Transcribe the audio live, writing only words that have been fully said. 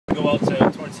Go out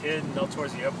towards Hid and out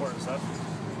towards the airport and stuff.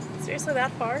 Seriously,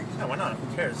 that far? Yeah, why not?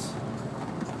 Who cares?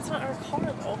 It's not our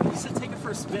car, though. You said take it for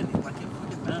a spin. Like, it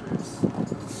fucking matters.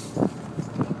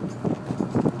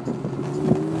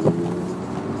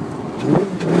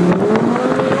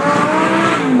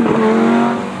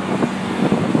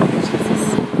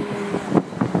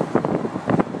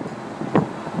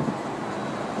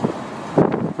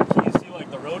 Can you see, like,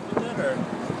 the road with it, or?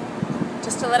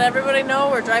 Just to let everybody know,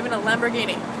 we're driving a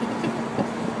Lamborghini.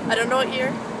 I don't know what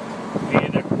year. Me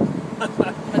either.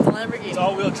 But it's a Lamborghini. It's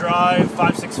all-wheel drive,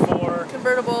 564.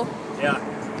 Convertible. Yeah.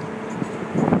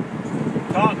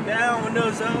 Top down,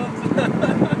 windows up.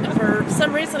 And for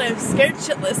some reason, I'm scared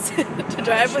shitless to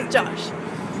drive with Josh.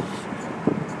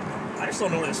 I just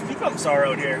don't know where the speed bumps are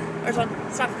out here. Or son,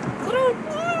 stop. Hold on.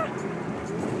 Ah.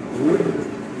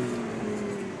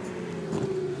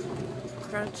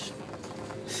 Crunch.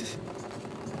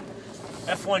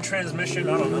 F1 transmission,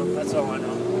 I don't know. That's all I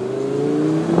know.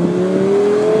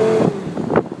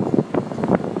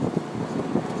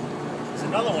 There's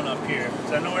another one up here.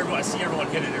 Because I know I see everyone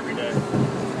hit it every day.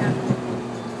 Yeah.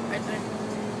 Right there.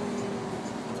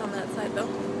 It's on that side, though.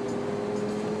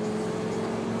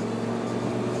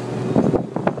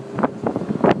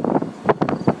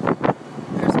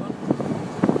 There's one.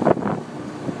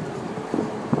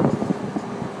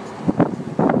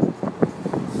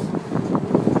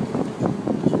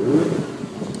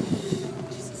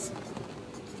 Jesus.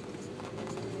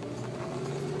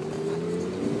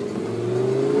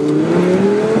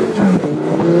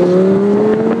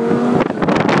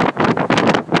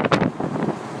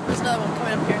 There's another one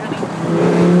coming up here, honey.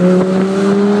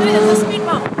 Honey, that's a speed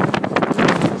bump.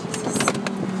 Jesus.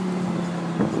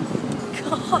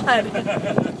 God.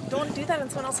 Don't do that in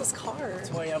someone else's car.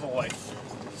 That's why you have a wife.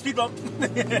 Speed bump.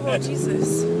 Oh,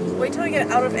 Jesus. Wait till we get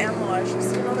out of ambush.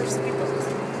 Just another speed bumps.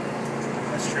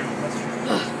 That's true. That's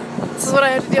true. This is what I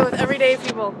have to deal with every day,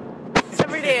 people. It's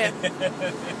every day.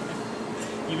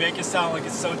 You make it sound like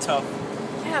it's so tough.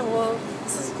 Yeah, well,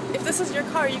 if this is your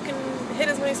car, you can hit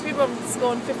as many speed bumps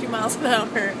going 50 miles an hour.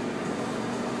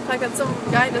 The fact that some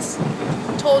guy just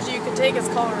told you could take his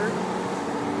car.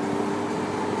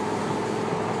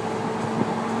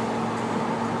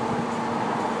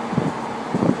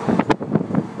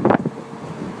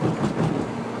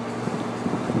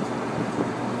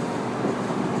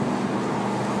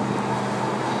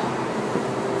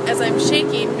 As I'm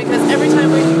shaking because every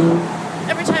time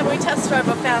we test drive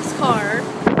a fast car,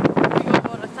 we go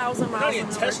about 1,000 We're miles not an even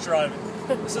hour. test driving.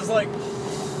 This is like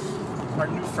our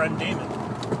new friend Damon.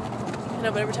 I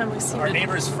know, but every time we see Our it,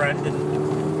 neighbor's friend. And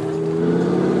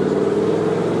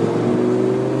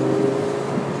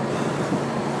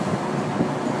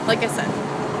like I said,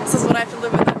 this is what I have to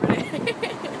live with every day.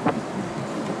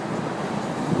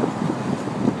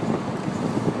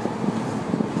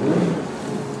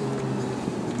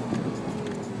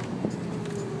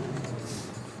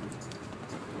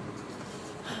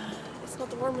 It's not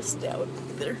the warmest day out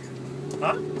either.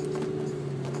 huh?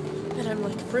 And I'm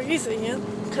like freezing it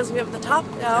because we have the top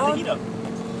Turn the down. heat up.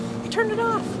 You turned it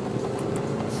off.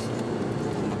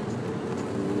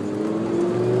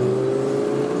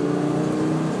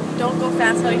 Don't go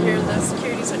fast out of here. The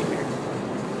security's out here.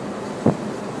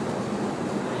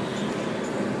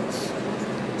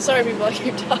 Sorry, people.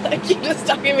 I keep just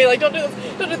talking to me like, don't do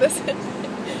this. Don't do this.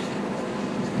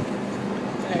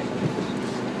 Alright.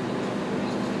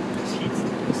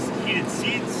 Heated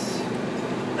seats.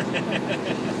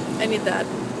 I need that.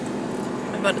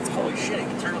 I bet it's cold. Holy shit, it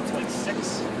can turn up to like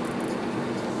 6.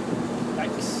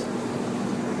 Yikes.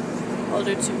 I'll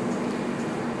do 2.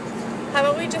 How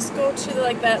about we just go to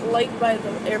like that light by the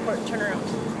airport and turn around?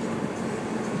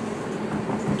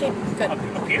 Okay, good.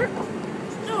 Up here?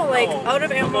 No, like out of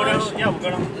We'll go ambush. down, yeah, we'll go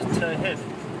down to Hid.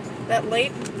 That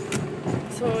light.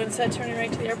 So instead of turning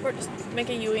right to the airport, just make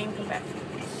a U and come back.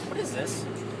 What is this?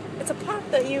 It's a pop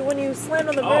that you, when you slam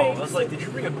on the Oh, brakes. I was like, did you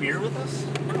bring a beer with us?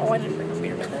 No, I didn't bring a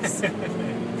beer with us.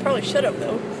 Probably should have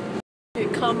though.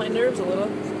 It'd calm my nerves a little.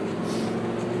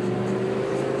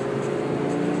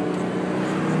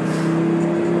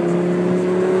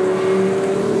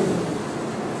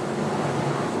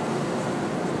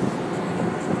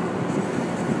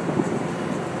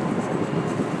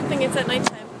 I think it's at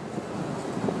nighttime.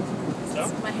 So?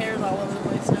 My hair is all over the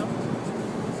place now.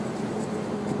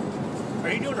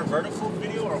 Are you doing a vertical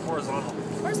video or a horizontal?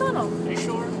 Horizontal. Are you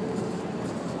sure?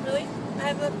 Really? I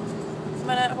have the. Am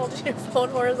I not holding your phone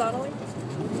horizontally?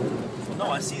 Well, no,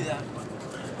 I see that.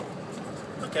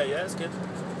 Okay, yeah, that's good.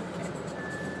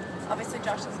 Obviously,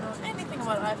 Josh doesn't know anything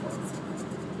about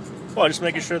iPhones. Well, just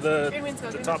making sure the Green means go,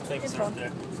 green top means thing's intro. not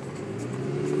there.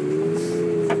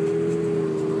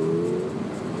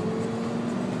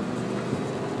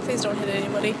 Please don't hit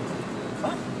anybody.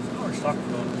 Huh? No, we're just talking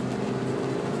about.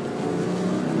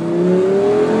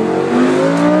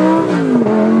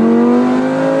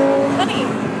 Honey!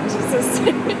 Jesus.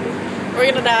 We're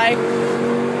gonna die.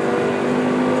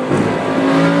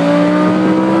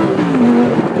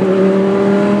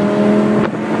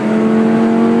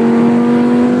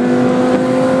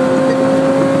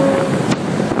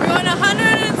 We're going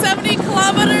 170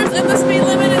 kilometers and the speed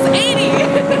limit is 80!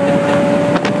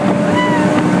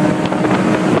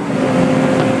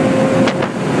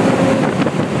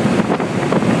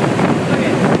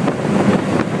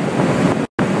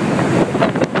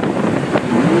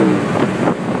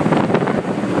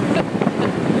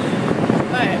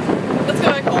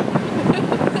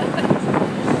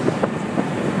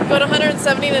 Go to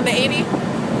 170 and then to 80.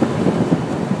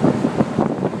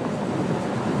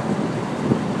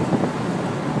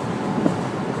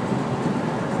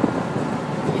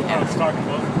 Yeah. I was talking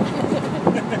about.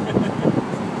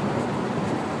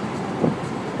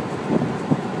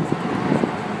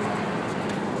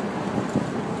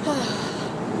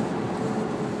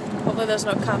 Hopefully there's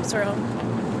no cops around.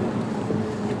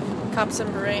 Cops in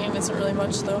Bahrain isn't really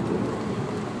much though.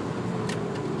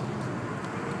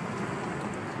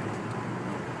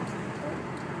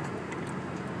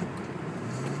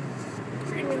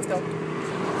 Green means go.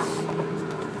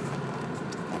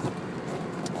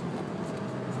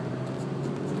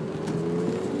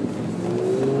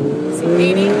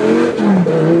 See, 80.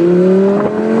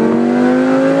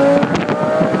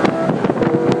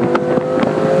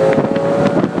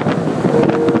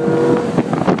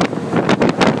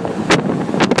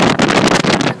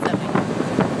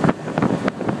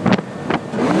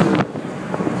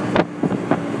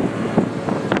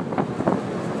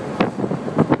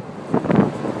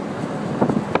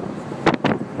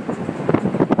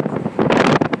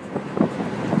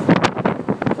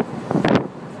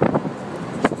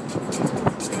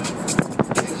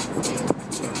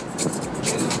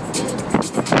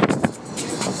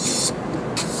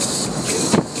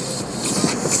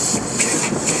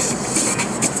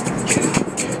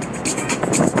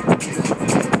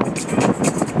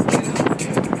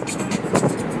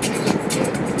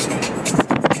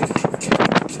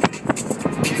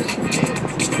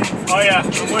 Oh yeah,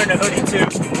 I'm wearing a hoodie too.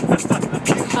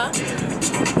 Huh?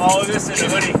 All of this in a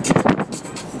hoodie.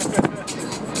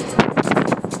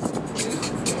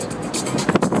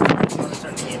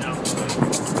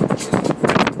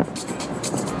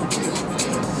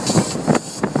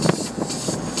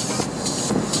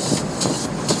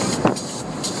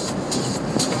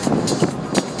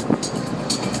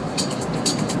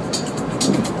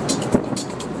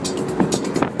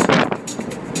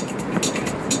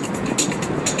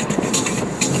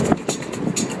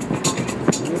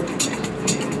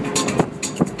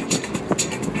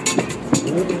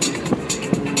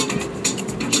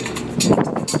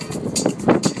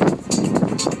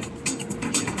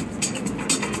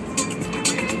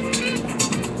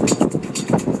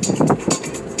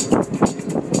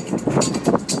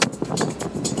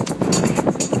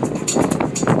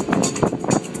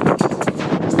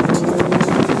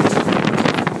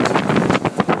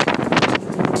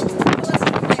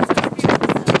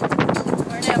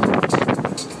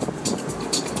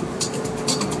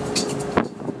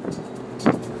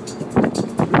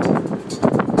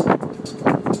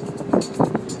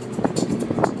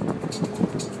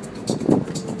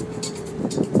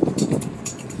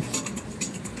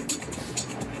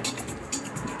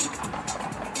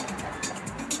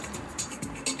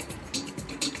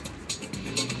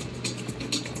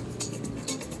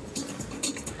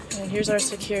 And here's our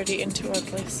security into our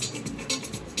place.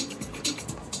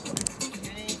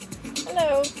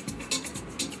 Hello.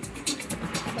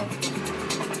 Oh.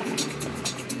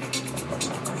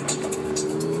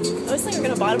 I was thinking we're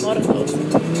gonna bottom out of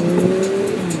those.